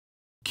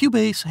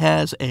Cubase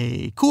has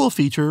a cool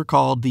feature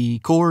called the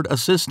Chord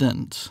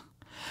Assistant.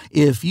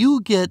 If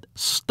you get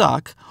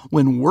stuck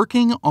when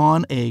working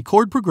on a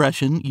chord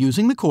progression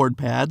using the chord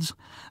pads,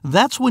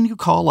 that's when you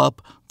call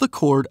up the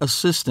Chord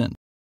Assistant.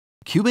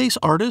 Cubase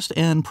artists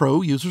and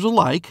pro users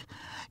alike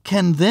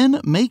can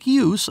then make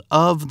use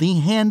of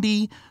the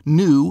handy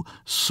new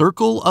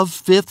circle of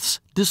fifths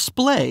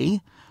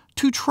display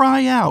to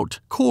try out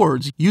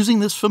chords using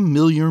this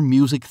familiar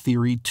music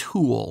theory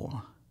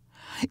tool.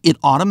 It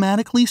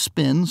automatically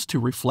spins to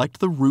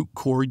reflect the root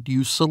chord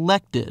you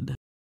selected.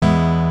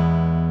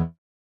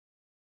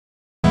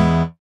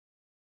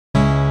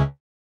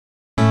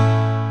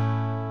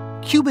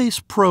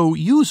 Cubase Pro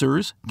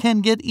users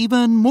can get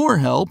even more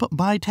help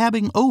by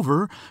tabbing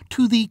over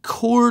to the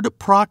Chord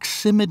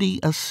Proximity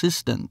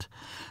Assistant.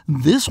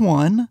 This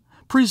one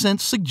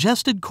presents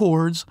suggested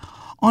chords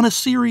on a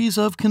series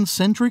of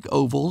concentric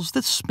ovals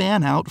that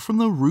span out from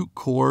the root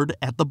chord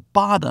at the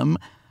bottom,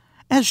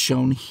 as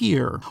shown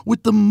here,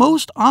 with the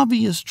most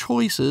obvious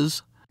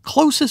choices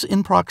closest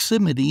in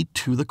proximity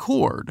to the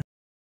chord.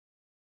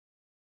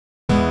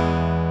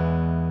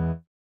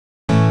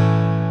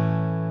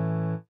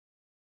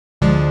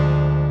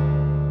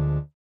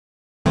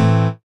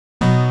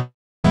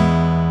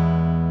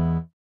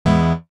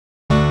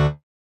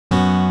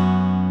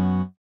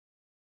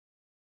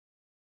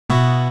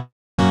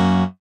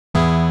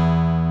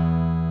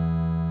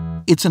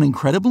 It's an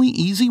incredibly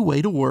easy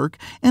way to work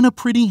and a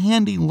pretty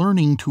handy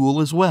learning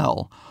tool as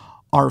well.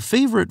 Our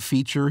favorite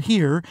feature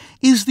here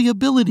is the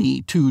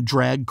ability to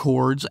drag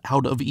chords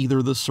out of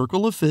either the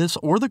circle of fifths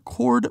or the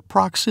chord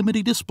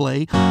proximity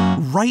display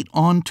right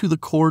onto the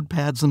chord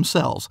pads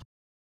themselves.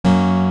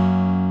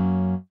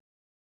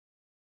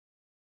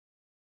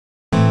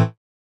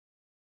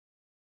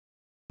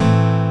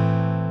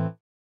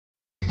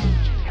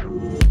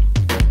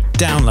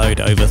 Download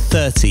over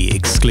 30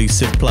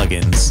 exclusive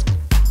plugins.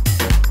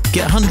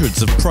 Get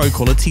hundreds of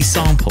pro-quality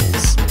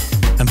samples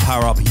and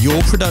power up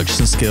your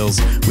production skills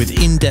with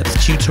in-depth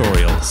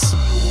tutorials.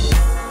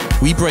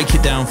 We break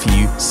it down for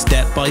you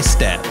step by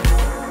step,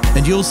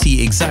 and you'll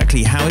see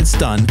exactly how it's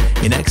done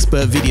in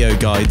expert video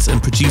guides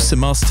and producer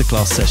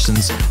masterclass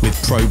sessions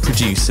with pro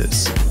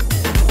producers.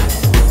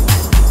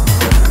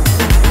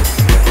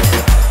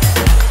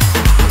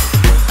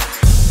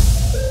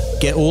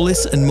 Get all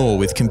this and more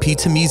with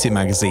Computer Music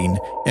Magazine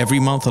every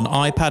month on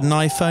iPad and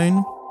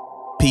iPhone,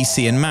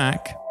 PC and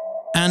Mac,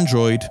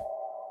 Android,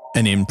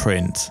 and in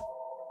print.